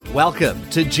Welcome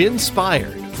to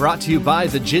Ginspired, brought to you by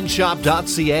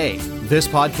theginshop.ca. This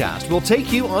podcast will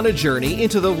take you on a journey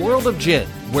into the world of gin,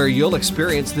 where you'll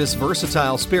experience this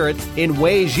versatile spirit in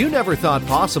ways you never thought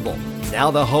possible.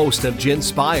 Now the host of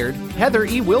Ginspired, Heather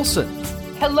E. Wilson.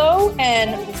 Hello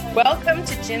and welcome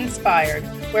to Ginspired,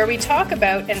 where we talk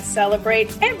about and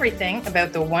celebrate everything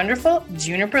about the wonderful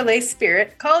juniper-laced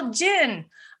spirit called gin.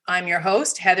 I'm your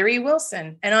host, Heather E.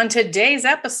 Wilson, and on today's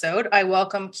episode, I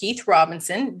welcome Keith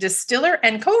Robinson, distiller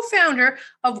and co-founder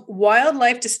of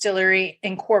Wildlife Distillery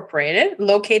Incorporated,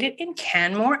 located in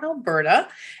Canmore, Alberta.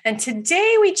 And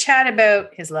today we chat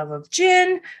about his love of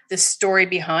gin, the story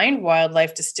behind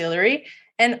Wildlife Distillery,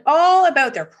 and all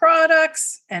about their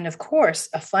products, and of course,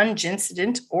 a fun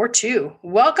gincident or two.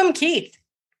 Welcome, Keith.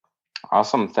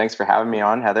 Awesome. Thanks for having me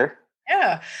on, Heather.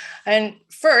 Yeah. And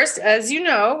first, as you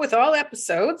know, with all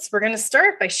episodes, we're going to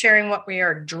start by sharing what we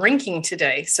are drinking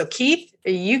today. So Keith,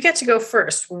 you get to go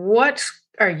first. What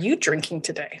are you drinking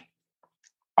today?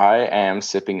 I am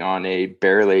sipping on a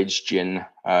barrel-aged gin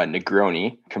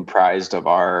Negroni, comprised of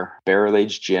our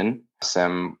barrel-aged gin,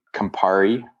 some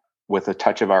Campari with a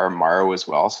touch of our Amaro as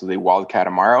well. So the Wildcat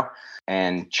Amaro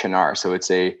and Cynar. So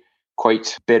it's a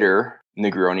quite bitter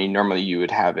Negroni. Normally you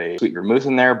would have a sweet vermouth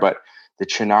in there, but the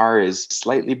Cynar is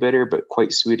slightly bitter, but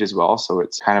quite sweet as well. So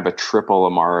it's kind of a triple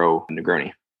Amaro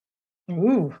Negroni.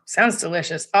 Ooh, sounds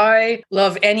delicious. I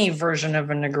love any version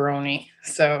of a Negroni.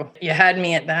 So you had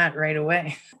me at that right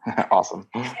away. Awesome.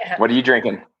 Yeah. What are you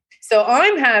drinking? So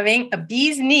I'm having a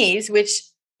Bee's Knees, which,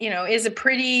 is a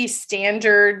pretty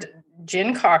standard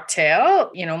gin cocktail.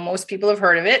 Most people have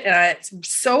heard of it, and it's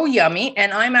so yummy.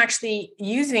 And I'm actually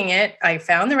using it. I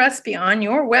found the recipe on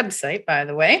your website, by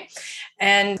the way,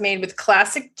 and made with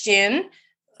classic gin,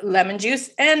 lemon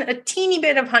juice, and a teeny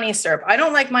bit of honey syrup. I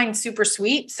don't like mine super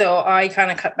sweet, so I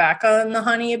kind of cut back on the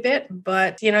honey a bit.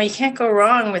 But, you can't go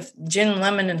wrong with gin,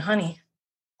 lemon, and honey.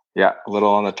 Yeah, a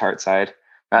little on the tart side.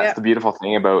 That's the beautiful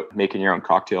thing about making your own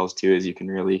cocktails too, is you can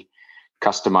really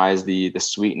customize the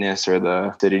sweetness or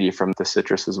the acidity from the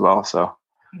citrus as well. So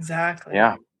exactly.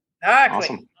 Yeah. Exactly.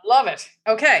 Awesome. Love it.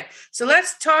 Okay. So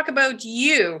let's talk about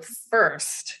you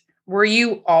first. Were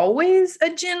you always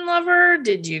a gin lover?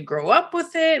 Did you grow up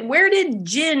with it? Where did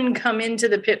gin come into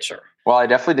the picture? Well, I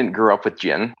definitely didn't grow up with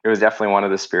gin. It was definitely one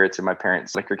of the spirits in my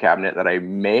parents' liquor cabinet that I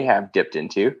may have dipped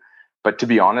into. But to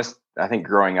be honest, I think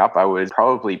growing up, I was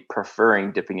probably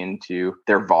preferring dipping into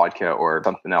their vodka or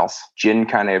something else. Gin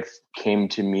kind of came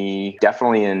to me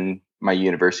definitely in my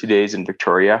university days in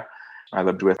Victoria. I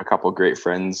lived with a couple of great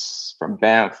friends from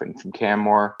Banff and from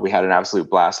Canmore. We had an absolute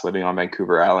blast living on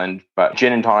Vancouver Island. But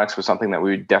gin and tonics was something that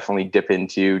we would definitely dip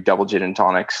into, double gin and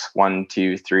tonics, 1,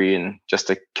 2, 3, and just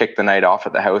to kick the night off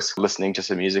at the house, listening to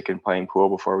some music and playing pool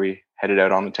before we headed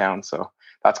out on the town. So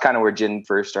that's kind of where gin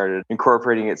first started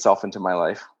incorporating itself into my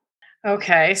life.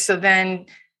 Okay. So then,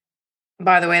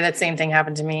 by the way, that same thing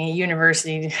happened to me.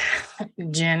 University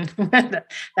gin. That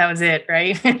was it,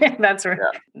 right? That's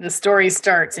where the story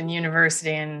starts in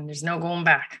university and there's no going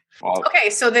back. Well,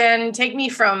 okay. So then take me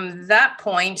from that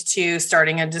point to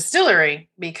starting a distillery,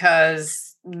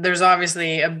 because there's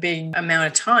obviously a big amount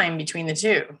of time between the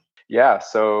two. Yeah.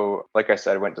 So like I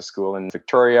said, I went to school in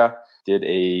Victoria, did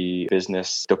a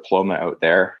business diploma out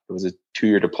there. It was a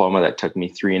 2-year diploma that took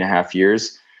me 3.5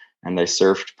 years. And I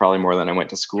surfed probably more than I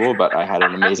went to school, but I had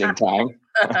an amazing time.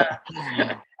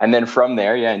 And then from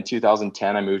there, in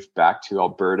 2010, I moved back to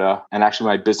Alberta. And actually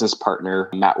my business partner,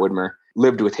 Matt Woodmer,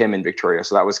 lived with him in Victoria.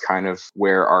 So that was kind of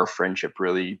where our friendship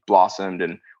really blossomed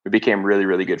and we became really,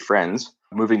 really good friends.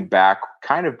 Moving back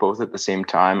kind of both at the same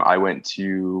time, I went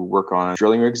to work on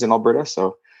drilling rigs in Alberta.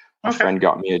 So a friend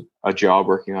got me a job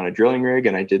working on a drilling rig,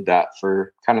 and I did that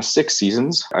for kind of 6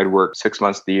 seasons. I'd work 6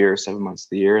 months of the year, 7 months of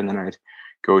the year, and then I'd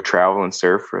go travel and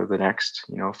surf for the next,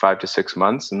 5 to 6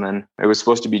 months. And then it was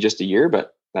supposed to be just a year,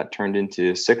 but that turned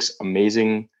into 6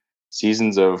 amazing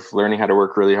seasons of learning how to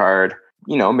work really hard,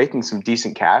 making some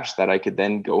decent cash that I could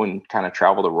then go and kind of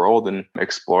travel the world and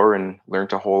explore and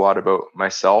learned a whole lot about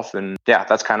myself. And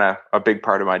that's kind of a big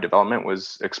part of my development,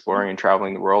 was exploring and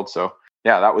traveling the world. So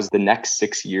that was the next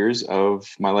 6 years of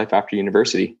my life after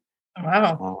university.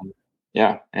 Wow.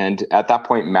 And at that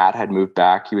point, Matt had moved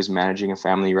back. He was managing a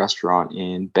family restaurant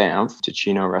in Banff,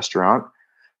 Ticino Restaurant.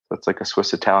 That's like a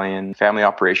Swiss-Italian family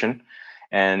operation.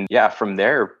 And from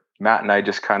there, Matt and I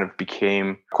just kind of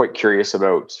became quite curious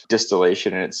about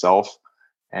distillation in itself.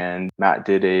 And Matt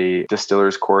did a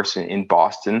distiller's course in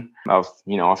Boston of,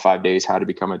 5 days, how to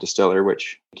become a distiller,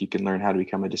 which you can learn how to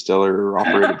become a distiller or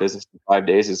operate a business in 5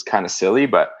 days is kind of silly.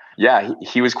 But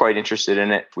he was quite interested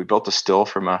in it. We built a still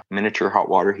from a miniature hot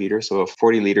water heater. So a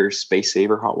 40-liter space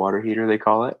saver hot water heater, they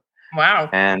call it. Wow.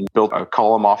 and built a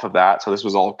column off of that. So this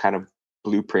was all kind of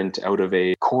blueprint out of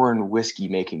a corn whiskey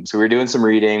making. So we were doing some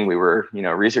reading, we were,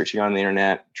 researching on the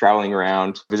internet, traveling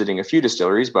around, visiting a few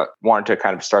distilleries, but wanted to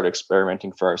kind of start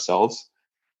experimenting for ourselves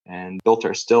and built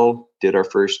our still, did our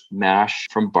first mash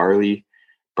from barley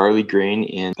grain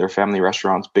in their family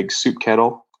restaurant's big soup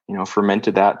kettle,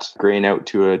 fermented that grain out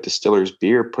to a distiller's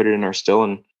beer, put it in our still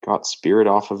and got spirit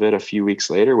off of it a few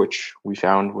weeks later, which we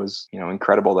found was,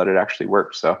 incredible that it actually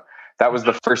worked. So that was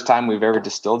the first time we've ever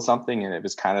distilled something. And it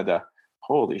was kind of the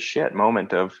holy shit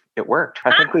moment of it worked.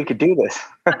 I think we could do this.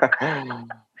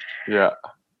 Yeah.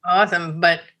 Awesome.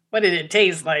 But what did it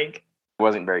taste like? It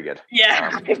wasn't very good.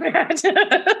 Yeah.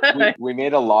 We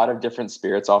made a lot of different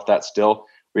spirits off that still.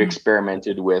 We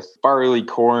experimented with barley,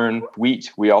 corn,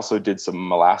 wheat. We also did some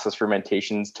molasses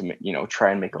fermentations to,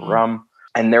 try and make a rum.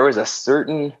 And there was a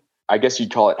certain, I guess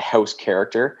you'd call it house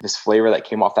character, this flavor that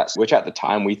came off that, which at the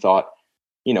time we thought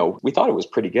it was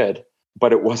pretty good.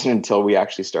 But it wasn't until we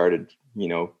actually started,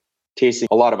 tasting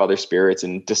a lot of other spirits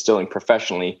and distilling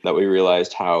professionally that we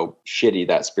realized how shitty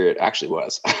that spirit actually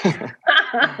was.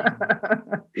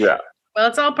 Yeah. Well,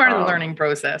 it's all part of the learning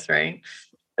process, right?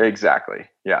 Exactly.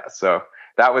 Yeah. So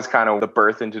that was kind of the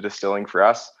birth into distilling for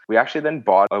us. We actually then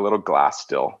bought a little glass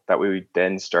still that we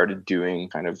then started doing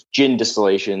kind of gin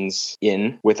distillations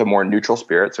in with a more neutral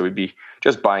spirit. So we'd be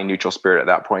just buying neutral spirit at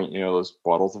that point, those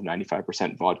bottles of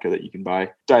 95% vodka that you can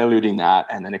buy, diluting that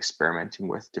and then experimenting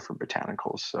with different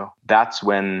botanicals. So that's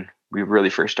when we really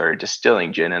first started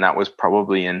distilling gin. And that was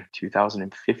probably in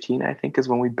 2015, I think, is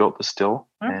when we built the still.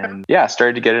 Okay. And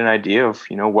started to get an idea of,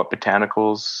 what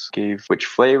botanicals gave which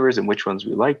flavors and which ones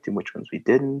we liked and which ones we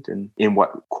didn't, and in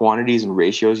what quantities and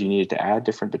ratios you needed to add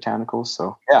different botanicals.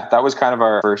 So that was kind of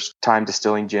our first time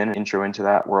distilling gin, intro into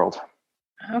that world.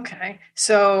 Okay.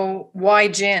 So why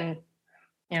gin?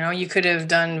 You could have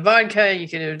done vodka, you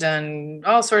could have done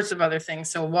all sorts of other things.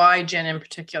 So why gin in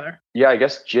particular? Yeah, I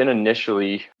guess gin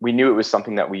initially, we knew it was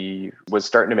something that we was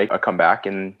starting to make a comeback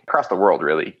in across the world,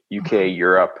 really. UK,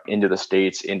 Europe, into the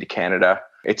States, into Canada.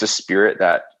 It's a spirit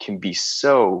that can be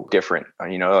so different.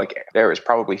 Like there is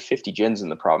probably 50 gins in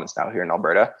the province now here in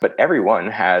Alberta, but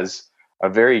everyone has a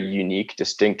very unique,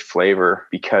 distinct flavor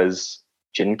because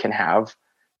gin can have,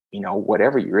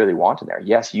 whatever you really want in there.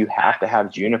 Yes, you have to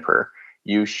have juniper.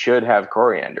 You should have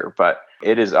coriander, but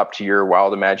it is up to your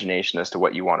wild imagination as to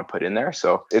what you want to put in there.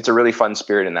 So it's a really fun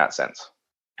spirit in that sense.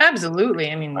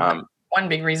 Absolutely. I mean, one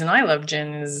big reason I love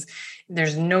gin is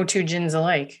there's no two gins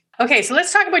alike. Okay, so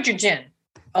let's talk about your gin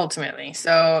ultimately.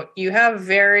 So you have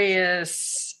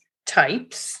various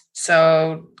types.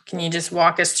 So can you just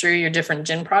walk us through your different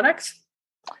gin products?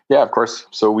 Yeah, of course.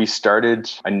 So we started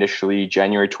initially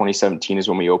January 2017 is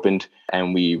when we opened,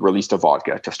 and we released a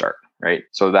vodka to start, right?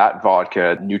 So that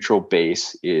vodka neutral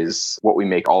base is what we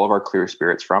make all of our clear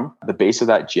spirits from. The base of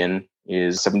that gin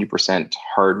is 70%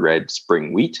 hard red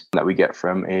spring wheat that we get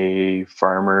from a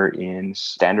farmer in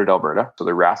Standard, Alberta. So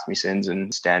the Rasmussens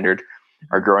and Standard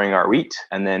are growing our wheat,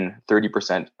 and then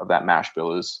 30% of that mash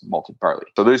bill is malted barley.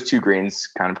 So those two grains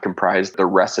kind of comprise the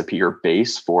recipe or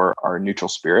base for our neutral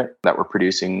spirit that we're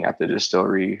producing at the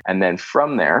distillery. And then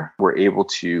from there, we're able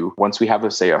to, once we have,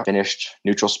 a finished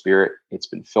neutral spirit, it's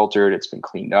been filtered, it's been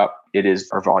cleaned up, it is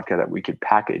our vodka that we could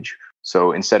package.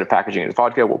 So instead of packaging it as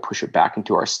vodka, we'll push it back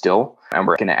into our still, and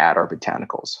we're going to add our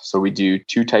botanicals. So we do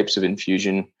two types of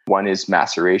infusion. One is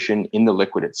maceration in the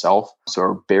liquid itself. So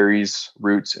our berries,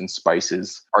 roots, and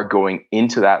spices are going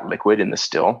into that liquid in the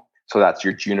still. So that's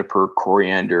your juniper,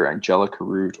 coriander, angelica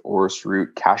root, orris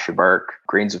root, cassia bark,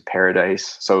 grains of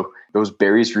paradise. So those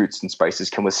berries, roots, and spices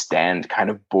can withstand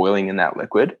kind of boiling in that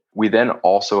liquid. We then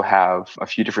also have a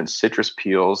few different citrus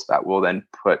peels that we'll then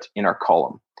put in our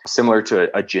column. Similar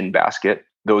to a gin basket,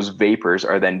 those vapors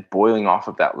are then boiling off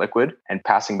of that liquid and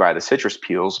passing by the citrus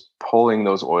peels, pulling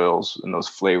those oils and those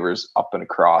flavors up and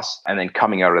across, and then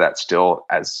coming out of that still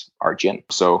as our gin.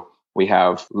 So we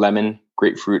have lemon,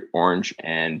 grapefruit, orange,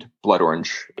 and blood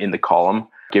orange in the column,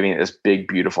 giving it this big,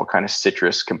 beautiful kind of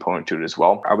citrus component to it as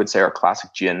well. I would say our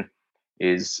classic gin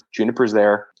is juniper's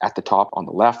there at the top on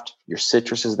the left. Your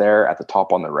citrus is there at the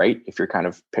top on the right, if you're kind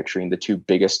of picturing the two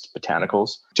biggest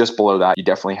botanicals. Just below that, you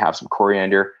definitely have some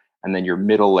coriander, and then your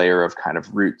middle layer of kind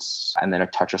of roots, and then a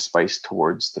touch of spice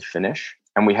towards the finish.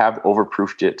 And we have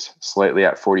overproofed it slightly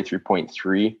at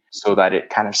 43.3 so that it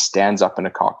kind of stands up in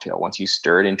a cocktail. Once you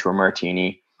stir it into a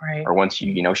martini, right, or once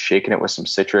you shaken it with some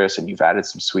citrus and you've added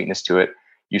some sweetness to it,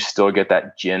 you still get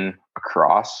that gin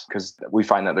across, because we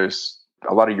find that there's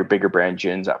a lot of your bigger brand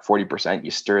gins at 40%, you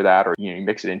stir that or you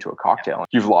mix it into a cocktail,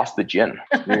 you've lost the gin.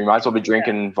 You might as well be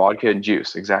drinking vodka and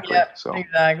juice. Exactly. Yep, so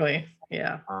exactly.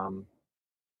 Yeah.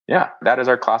 Yeah, that is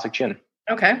our classic gin.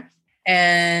 Okay.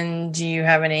 And do you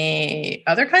have any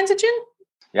other kinds of gin?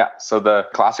 Yeah, so the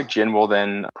classic gin will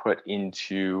then put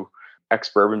into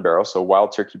ex-bourbon barrels, so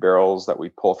wild turkey barrels that we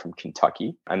pull from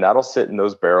Kentucky. And that'll sit in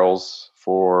those barrels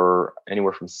for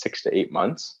anywhere from 6 to 8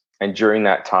 months. And during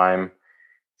that time,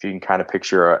 if you can kind of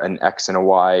picture an X and a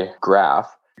Y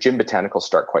graph, gin botanicals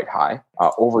start quite high.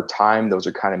 Over time, those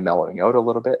are kind of mellowing out a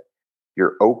little bit.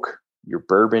 Your oak, your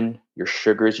bourbon, your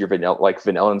sugars, your vanilla, like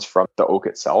vanillins from the oak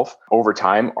itself, over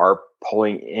time are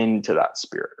pulling into that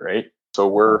spirit, right? So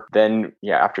we're then,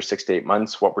 after 6 to 8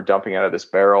 months, what we're dumping out of this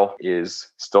barrel is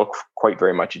still quite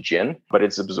very much a gin, but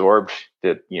it's absorbed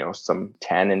some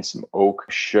tannin, some oak,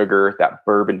 sugar, that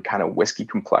bourbon kind of whiskey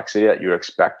complexity that you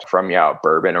expect from a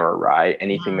bourbon or a rye,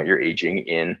 anything that you're aging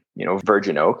in,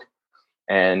 virgin oak.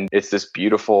 And it's this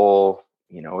beautiful,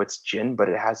 it's gin, but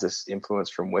it has this influence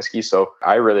from whiskey. So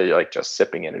I really like just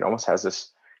sipping it. It almost has this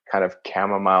kind of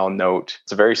chamomile note.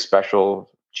 It's a very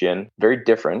special gin, very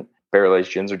different.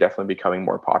 Barrel-aged gins are definitely becoming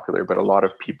more popular, but a lot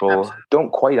of people don't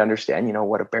quite understand,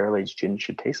 what a barrel-aged gin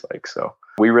should taste like. So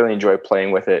we really enjoy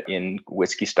playing with it in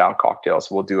whiskey-style cocktails.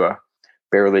 We'll do a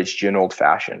barrel-aged gin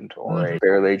old-fashioned or a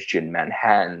barrel-aged gin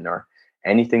Manhattan or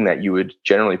anything that you would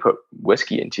generally put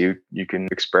whiskey into. You can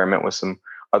experiment with some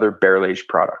other barrel-aged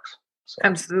products. So.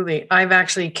 Absolutely. I've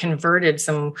actually converted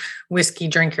some whiskey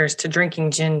drinkers to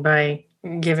drinking gin by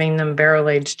giving them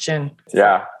barrel-aged gin.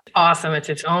 Yeah. Awesome. It's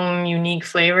its own unique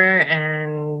flavor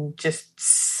and just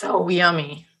so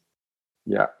yummy.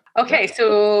 Yeah. Okay,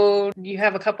 so you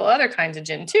have a couple other kinds of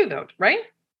gin too, though, right?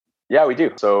 Yeah, we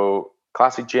do. So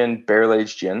classic gin,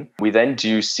 barrel-aged gin. We then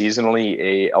do seasonally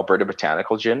a Alberta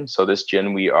botanical gin. So this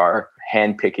gin, we are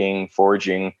hand-picking,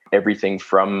 foraging everything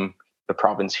from the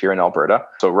province here in Alberta.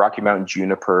 So Rocky Mountain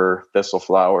juniper,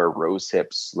 thistleflower, rose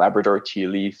hips, Labrador tea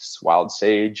leaves, wild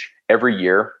sage. Every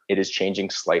year it is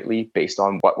changing slightly based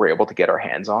on what we're able to get our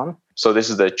hands on. So this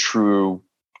is the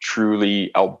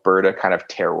truly Alberta kind of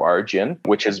terroir gin,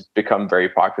 which has become very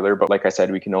popular. But like I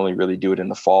said, we can only really do it in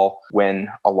the fall when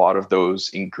a lot of those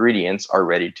ingredients are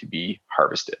ready to be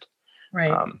harvested.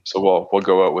 Right. So we'll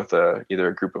go out with either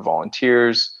a group of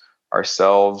volunteers,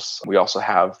 ourselves. We also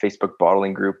have Facebook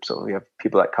bottling group. So we have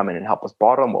people that come in and help us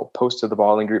bottle, and we'll post to the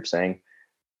bottling group saying,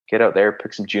 get out there,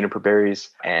 pick some juniper berries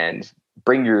and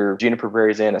bring your juniper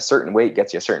berries in. A certain weight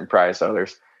gets you a certain prize. So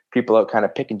there's people out kind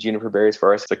of picking juniper berries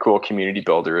for us. It's a cool community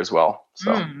builder as well.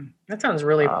 So that sounds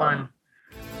really fun.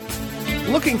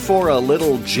 Looking for a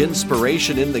little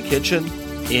gin-spiration in the kitchen?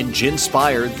 In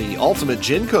Ginspired, the ultimate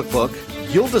gin cookbook,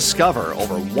 you'll discover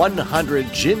over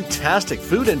 100 gin-tastic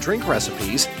food and drink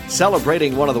recipes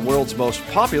celebrating one of the world's most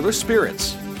popular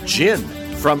spirits, gin.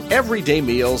 From everyday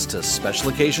meals to special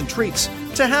occasion treats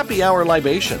to happy hour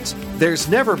libations, there's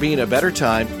never been a better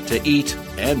time to eat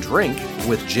and drink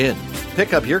with gin.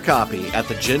 Pick up your copy at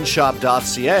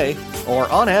theginshop.ca or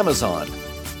on Amazon.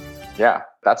 Yeah,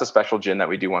 that's a special gin that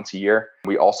we do once a year.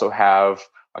 We also have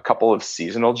a couple of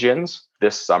seasonal gins.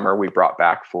 This summer we brought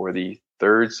back for the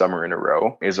third summer in a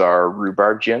row is our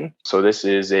rhubarb gin. So this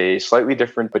is a slightly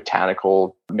different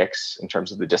botanical mix in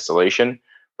terms of the distillation.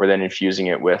 We're then infusing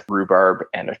it with rhubarb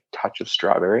and a touch of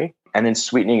strawberry and then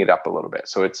sweetening it up a little bit.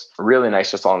 So it's really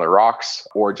nice just on the rocks,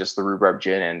 or just the rhubarb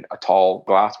gin and a tall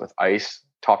glass with ice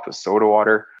topped with soda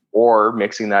water, or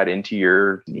mixing that into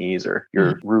your knees or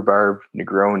your rhubarb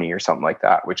Negroni or something like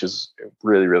that, which is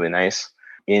really, really nice.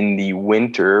 In the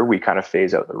winter, we kind of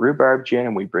phase out the rhubarb gin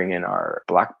and we bring in our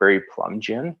blackberry plum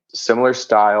gin. Similar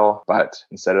style, but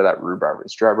instead of that rhubarb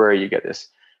and strawberry, you get this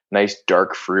nice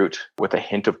dark fruit with a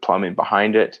hint of plum in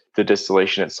behind it. The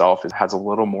distillation itself has a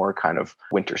little more kind of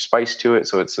winter spice to it.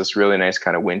 So it's this really nice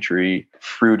kind of wintry,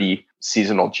 fruity,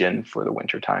 seasonal gin for the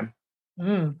winter time.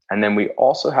 And then we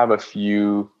also have a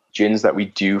few gins that we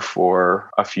do for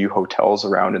a few hotels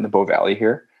around in the Bow Valley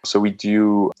here. So we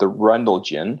do the Rundle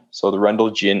gin. So the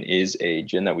Rundle gin is a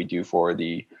gin that we do for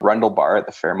the Rundle Bar at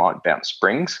the Fairmont Banff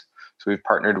Springs. So we've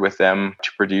partnered with them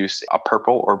to produce a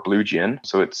purple or blue gin.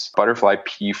 So it's butterfly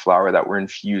pea flower that we're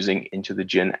infusing into the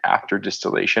gin after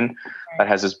distillation that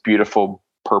has this beautiful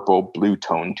purple blue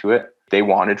tone to it. They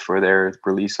wanted for their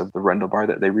release of the Rundle Bar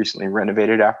that they recently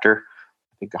renovated after,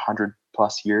 I think, 100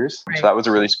 plus years. Right. So that was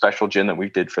a really special gin that we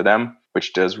did for them,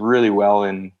 which does really well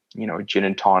in, gin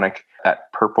and tonic.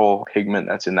 That purple pigment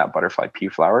that's in that butterfly pea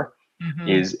flower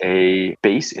is a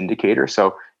base indicator.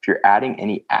 So if you're adding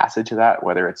any acid to that,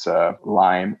 whether it's a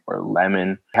lime or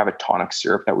lemon, we have a tonic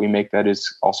syrup that we make that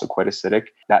is also quite acidic.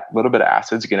 That little bit of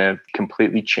acid is going to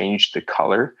completely change the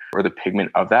color or the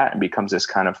pigment of that and becomes this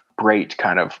kind of bright,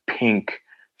 kind of pink,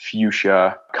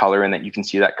 fuchsia color, and that you can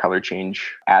see that color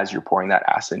change as you're pouring that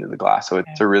acid into the glass. So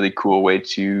it's a really cool way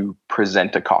to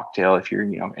present a cocktail if you're,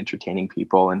 entertaining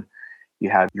people, and you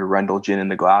have your Rundle gin in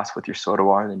the glass with your soda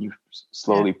water, and then you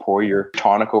slowly pour your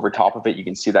tonic over top of it. You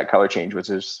can see that color change, which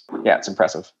is, it's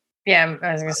impressive. Yeah,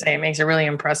 I was going to say, it makes a really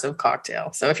impressive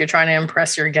cocktail. So if you're trying to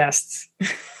impress your guests,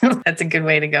 that's a good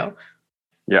way to go.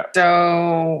 Yeah.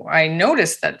 So I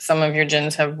noticed that some of your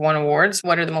gins have won awards.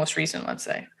 What are the most recent, let's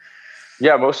say?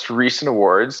 Yeah, most recent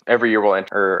awards. Every year we'll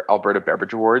enter Alberta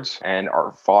Beverage Awards, and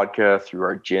our vodka, through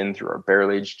our gin, through our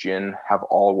barrel-aged gin, have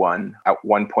all won at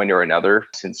one point or another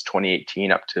since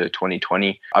 2018 up to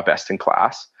 2020, a best in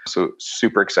class. So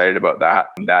super excited about that.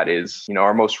 That is,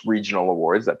 our most regional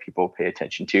awards that people pay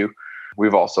attention to.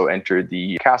 We've also entered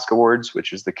the Cask Awards,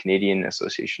 which is the Canadian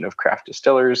Association of Craft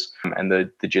Distillers, and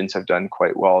the gins have done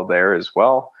quite well there as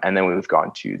well. And then we've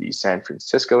gone to the San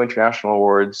Francisco International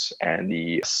Awards and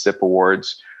the SIP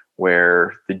Awards,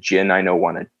 where the gin, I know,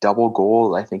 won a double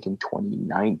gold, I think in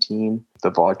 2019. The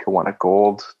vodka won a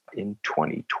gold in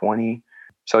 2020.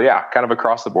 So yeah, kind of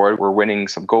across the board, we're winning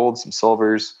some golds, some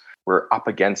silvers. We're up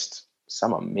against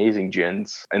some amazing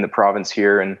gins in the province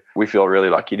here, and we feel really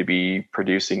lucky to be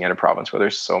producing in a province where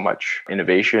there's so much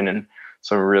innovation and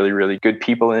some really, really good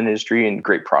people in the industry and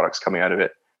great products coming out of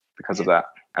it because of that.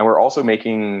 And we're also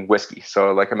making whiskey.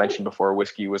 So like I mentioned before,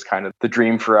 whiskey was kind of the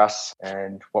dream for us.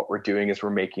 And what we're doing is we're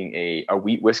making a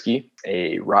wheat whiskey,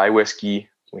 a rye whiskey.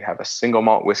 We have a single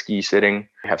malt whiskey sitting.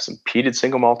 We have some peated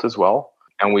single malt as well.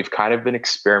 And we've kind of been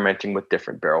experimenting with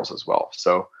different barrels as well.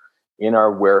 So in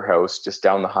our warehouse, just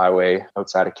down the highway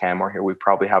outside of Canmore here, we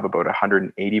probably have about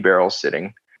 180 barrels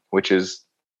sitting, which is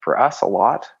for us a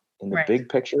lot in the big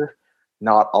picture,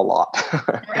 not a lot.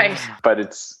 Right. But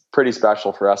it's pretty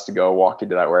special for us to go walk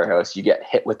into that warehouse. You get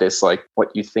hit with this, like what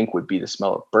you think would be the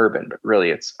smell of bourbon, but really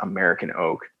it's American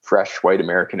oak, fresh white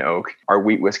American oak. Our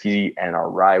wheat whiskey and our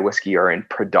rye whiskey are in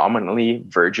predominantly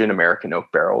virgin American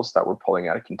oak barrels that we're pulling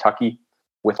out of Kentucky,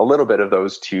 with a little bit of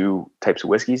those two types of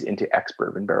whiskeys into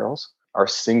ex-bourbon barrels. Our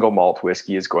single malt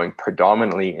whiskey is going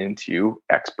predominantly into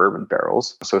ex-bourbon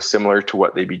barrels. So similar to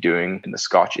what they'd be doing in the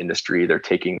Scotch industry, they're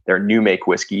taking their new make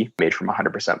whiskey made from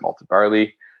 100% malted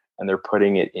barley, and they're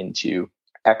putting it into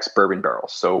ex-bourbon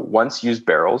barrels. So once used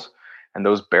barrels, and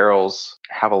those barrels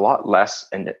have a lot less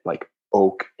like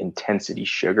oak intensity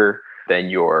sugar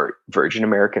than your virgin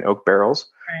American oak barrels.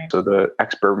 Right. So the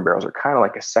ex-bourbon barrels are kind of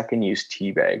like a second use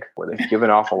tea bag where they've given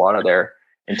off a lot of their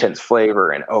intense flavor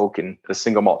and oak, and the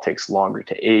single malt takes longer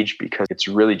to age because it's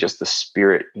really just the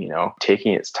spirit,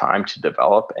 taking its time to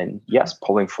develop, and yes,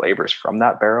 pulling flavors from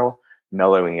that barrel,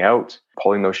 mellowing out,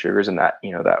 pulling those sugars and that,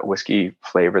 that whiskey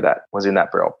flavor that was in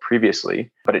that barrel previously,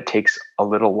 but it takes a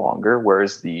little longer.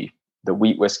 Whereas the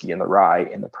wheat whiskey and the rye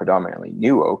and the predominantly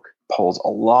new oak pulls a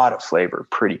lot of flavor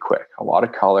pretty quick, a lot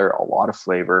of color, a lot of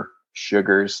flavor,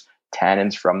 sugars,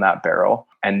 tannins from that barrel.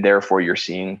 And therefore you're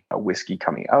seeing a whiskey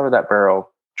coming out of that barrel,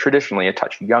 traditionally a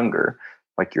touch younger,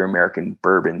 like your American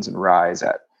bourbons and ryes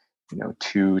at,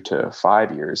 2 to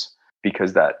 5 years,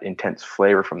 because that intense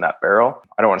flavor from that barrel,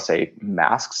 I don't want to say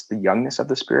masks the youngness of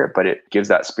the spirit, but it gives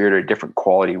that spirit a different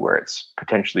quality where it's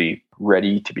potentially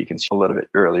ready to be consumed a little bit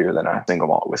earlier than a single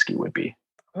malt whiskey would be.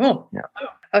 Oh, yeah.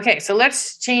 Okay, so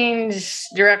let's change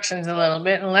directions a little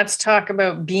bit and let's talk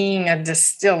about being a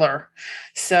distiller.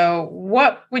 So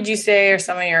what would you say are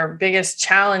some of your biggest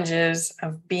challenges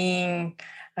of being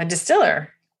a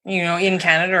distiller, in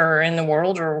Canada or in the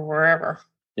world or wherever?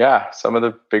 Yeah, some of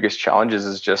the biggest challenges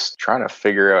is just trying to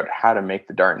figure out how to make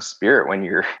the darn spirit when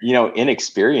you're,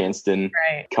 inexperienced and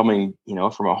coming,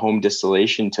 from a home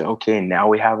distillation to, okay, now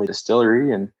we have a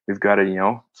distillery and we've got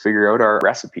to, figure out our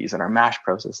recipes and our mash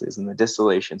processes and the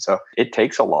distillation. So it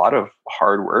takes a lot of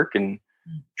hard work and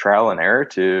trial and error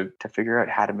to figure out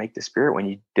how to make the spirit when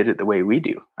you did it the way we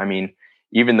do. I mean,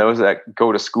 even those that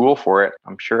go to school for it,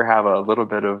 I'm sure have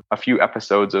a few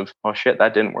episodes of, oh shit,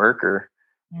 that didn't work, or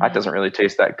that doesn't really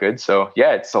taste that good. So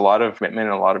yeah, it's a lot of commitment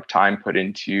and a lot of time put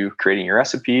into creating your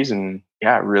recipes and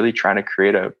really trying to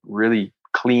create a really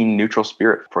clean, neutral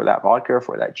spirit for that vodka,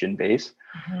 for that gin base.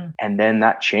 Mm-hmm. And then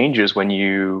that changes when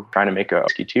you trying to make a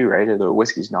whiskey too, right? The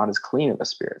whiskey's not as clean of a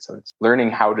spirit. So it's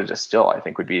learning how to distill, I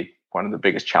think, would be one of the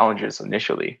biggest challenges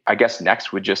initially. I guess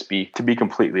next would just be, to be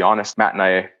completely honest, Matt and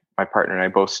I, my partner and I,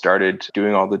 both started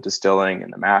doing all the distilling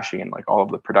and the mashing and like all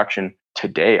of the production.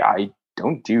 Today, I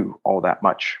don't do all that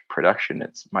much production.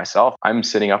 It's myself. I'm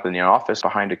sitting up in the office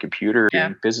behind a computer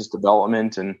doing business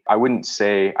development. And I wouldn't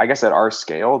say, I guess at our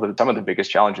scale, some of the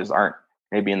biggest challenges aren't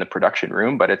maybe in the production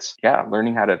room, but it's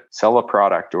learning how to sell a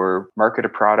product or market a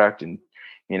product and,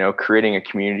 creating a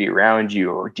community around you,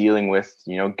 or dealing with,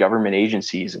 government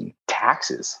agencies and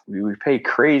taxes. We pay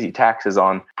crazy taxes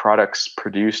on products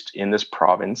produced in this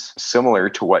province, similar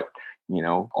to what,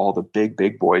 all the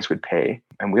big boys would pay.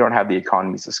 And we don't have the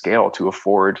economies of scale to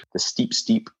afford the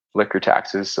steep liquor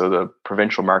taxes. So the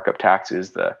provincial markup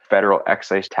taxes, the federal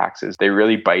excise taxes, they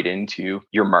really bite into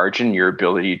your margin, your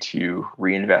ability to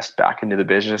reinvest back into the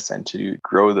business and to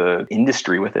grow the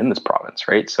industry within this province,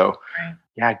 right? So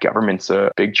yeah, government's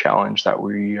a big challenge that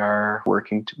we are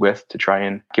working with to try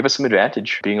and give us some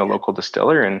advantage being a local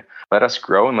distiller and let us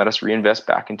grow and let us reinvest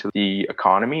back into the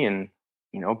economy and,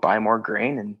 buy more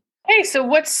grain. And hey, so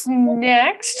what's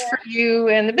next for you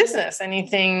and the business?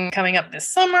 Anything coming up this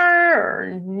summer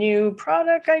or new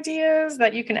product ideas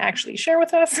that you can actually share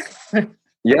with us?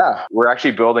 Yeah, we're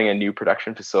actually building a new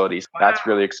production facility. Wow. That's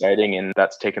really exciting. And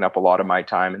that's taken up a lot of my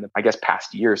time in the,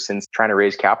 past years since trying to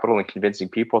raise capital and convincing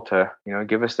people to,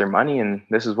 give us their money. And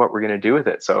this is what we're going to do with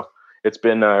it. So it's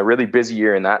been a really busy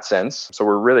year in that sense. So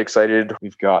we're really excited.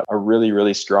 We've got a really,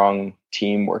 really strong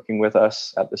team working with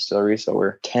us at the distillery. So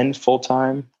we're 10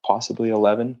 full-time, possibly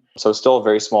 11. So still a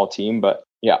very small team, but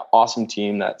yeah, awesome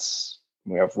team.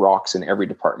 We have rocks in every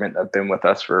department that have been with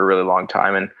us for a really long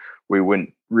time. And we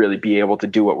wouldn't really be able to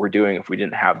do what we're doing if we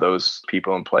didn't have those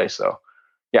people in place. So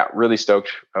yeah, really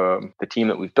stoked. The team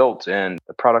that we've built and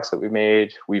the products that we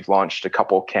made. We've launched a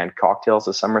couple canned cocktails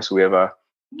this summer. So we have a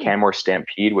Canmore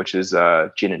Stampede, which is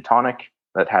a gin and tonic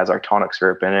that has our tonic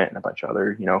syrup in it and a bunch of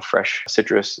other, fresh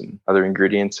citrus and other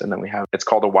ingredients. And then it's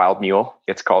called a wild mule.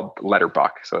 It's called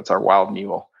Letterbuck. So it's our wild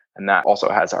mule. And that also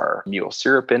has our mule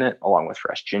syrup in it, along with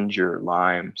fresh ginger,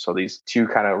 lime. So these two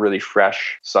kind of really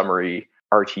fresh, summery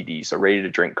RTDs, so ready to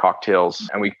drink cocktails.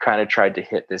 And we kind of tried to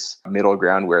hit this middle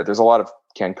ground where there's a lot of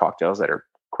canned cocktails that are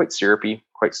quite syrupy,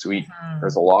 quite sweet. Mm-hmm.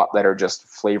 There's a lot that are just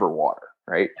flavor water,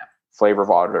 right? Yeah. Flavor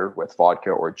water with vodka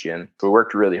or gin. So we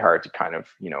worked really hard to kind of,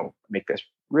 make this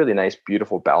really nice,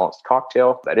 beautiful, balanced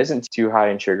cocktail that isn't too high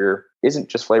in sugar, isn't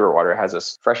just flavor water, it has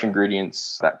this fresh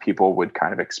ingredients that people would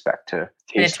kind of expect to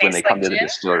taste when they come to the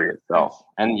distillery itself.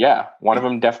 And yeah, one of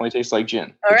them definitely tastes like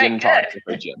gin. All right, gin and tonic tastes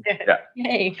like gin. Yeah.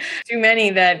 Hey, too many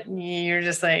that you're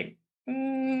just like,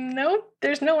 no,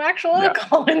 there's no actual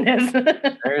alcohol in this.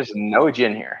 There's no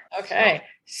gin here. Okay.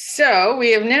 So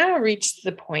we have now reached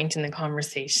the point in the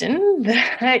conversation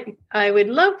that I would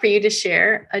love for you to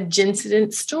share a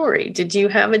gincident story. Did you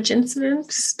have a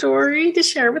gincident story to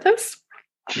share with us?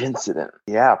 Gincident?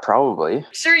 Yeah, probably.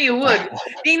 Sure you would.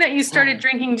 Being that you started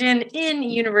drinking gin in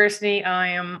university, I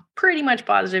am pretty much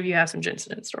positive you have some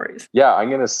gincident stories. Yeah, I'm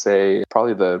going to say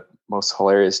probably the most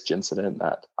hilarious gincident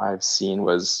that I've seen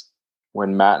was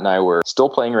when Matt and I were still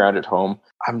playing around at home.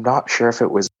 I'm not sure if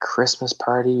it was a Christmas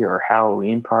party or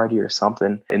Halloween party or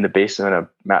something in the basement of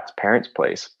Matt's parents'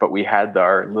 place, but we had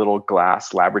our little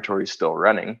glass laboratory still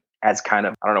running as kind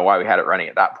of, I don't know why we had it running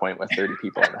at that point with 30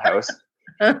 people in the house,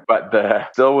 but the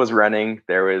still was running.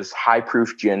 There was high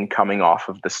proof gin coming off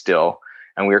of the still,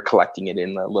 and we were collecting it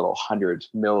in a little 100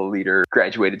 milliliter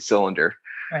graduated cylinder.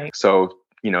 Right. So,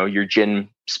 your gin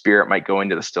spirit might go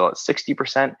into the still at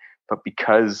 60%, but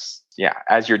because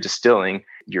as you're distilling,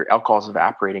 your alcohol is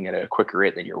evaporating at a quicker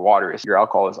rate than your water is. Your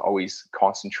alcohol is always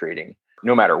concentrating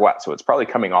no matter what. So it's probably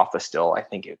coming off the still. I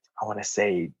want to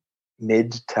say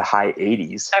mid to high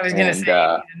 80s. I was going to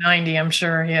say 90, I'm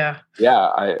sure. Yeah.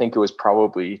 Yeah. I think it was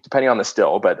probably, depending on the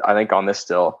still, but I think on this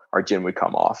still, our gin would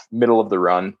come off middle of the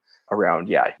run around,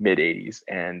 mid 80s.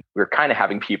 And we were kind of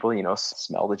having people,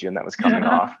 smell the gin that was coming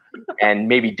off and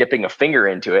maybe dipping a finger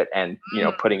into it and,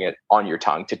 putting it on your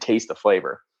tongue to taste the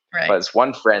flavor. Right. But his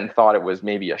one friend thought it was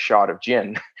maybe a shot of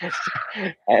gin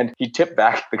and he tipped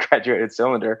back the graduated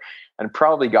cylinder and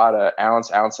probably got an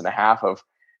ounce and a half of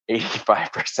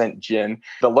 85% gin.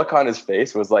 The look on his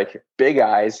face was like big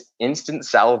eyes, instant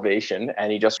salivation,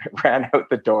 and he just ran out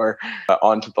the door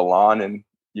onto the lawn. And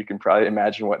you can probably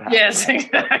imagine what happened. Yes,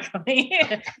 exactly.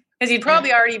 Because he'd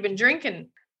probably already been drinking.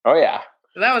 Oh, yeah.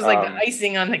 So that was like the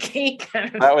icing on the cake.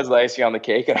 That was the icing on the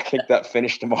cake, and I think that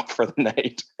finished him off for the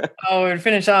night. Oh, it would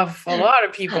finish off a lot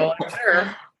of people, I'm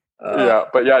sure.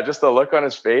 But just the look on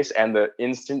his face and the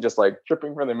instant just like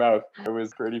dripping from the mouth. It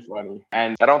was pretty funny.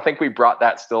 And I don't think we brought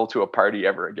that still to a party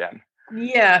ever again.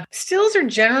 Yeah. Stills are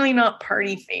generally not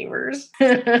party favors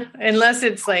unless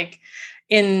it's like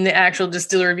in the actual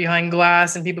distillery behind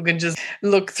glass and people can just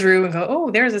look through and go,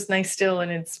 oh, there's this nice still and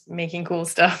it's making cool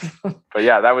stuff. But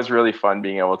yeah, that was really fun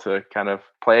being able to kind of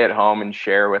play at home and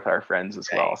share with our friends as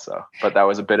well. So, but that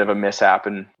was a bit of a mishap.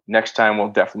 And next time we'll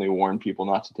definitely warn people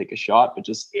not to take a shot, but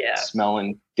just smell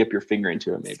and dip your finger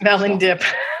into it. Maybe smell and dip.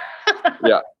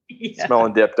 Yeah. Smell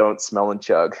and dip. Don't smell and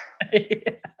chug.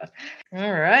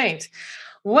 All right.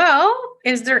 Well,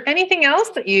 is there anything else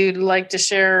that you'd like to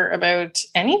share about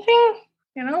anything?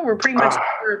 We're pretty much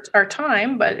over our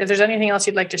time, but if there's anything else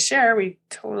you'd like to share, we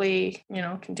totally,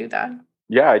 can do that.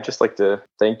 Yeah, I'd just like to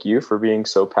thank you for being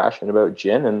so passionate about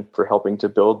gin and for helping to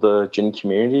build the gin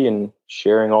community and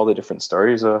sharing all the different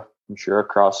stories, I'm sure,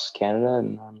 across Canada.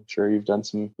 And I'm sure you've done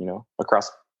some, across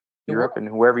Europe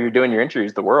and wherever you're doing your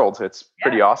interviews, the world. It's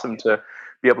pretty awesome to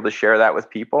be able to share that with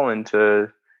people and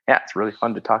it's really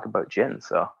fun to talk about gin.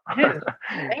 So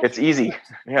it's easy.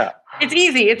 Yeah. It's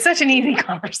easy. It's such an easy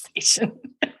conversation.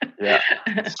 Yeah.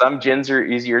 Some gins are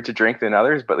easier to drink than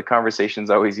others, but the conversation's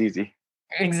always easy.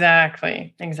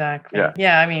 Exactly.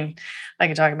 Yeah. I mean, I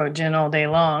could talk about gin all day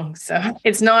long. So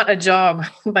it's not a job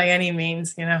by any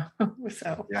means,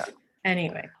 So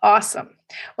anyway, awesome.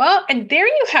 Well, and there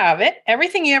you have it.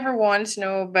 Everything you ever wanted to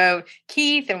know about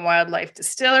Keith and Wildlife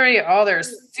Distillery, all their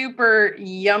super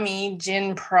yummy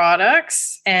gin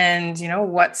products and,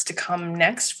 what's to come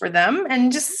next for them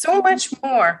and just so much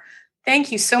more.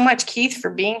 Thank you so much, Keith, for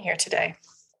being here today.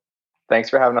 Thanks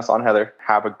for having us on, Heather.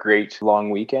 Have a great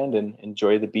long weekend and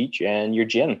enjoy the beach and your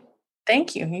gin.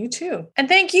 Thank you. You too. And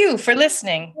thank you for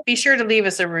listening. Be sure to leave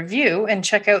us a review and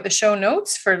check out the show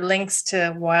notes for links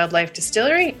to Wildlife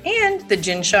Distillery and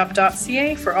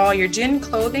theginshop.ca for all your gin,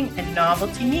 clothing, and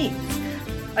novelty needs.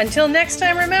 Until next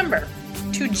time, remember,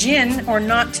 to gin or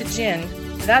not to gin,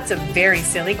 that's a very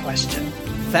silly question.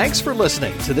 Thanks for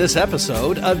listening to this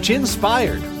episode of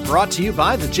Ginspired, brought to you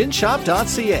by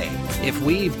theginshop.ca. If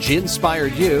we've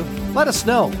ginspired you, let us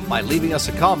know by leaving us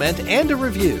a comment and a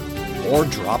review. Or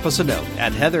drop us a note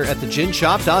at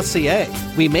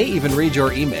heather@theginshop.ca. We may even read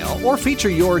your email or feature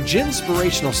your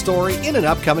ginspirational story in an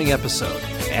upcoming episode.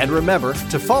 And remember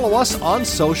to follow us on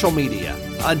social media.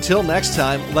 Until next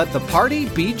time, let the party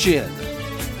be gin.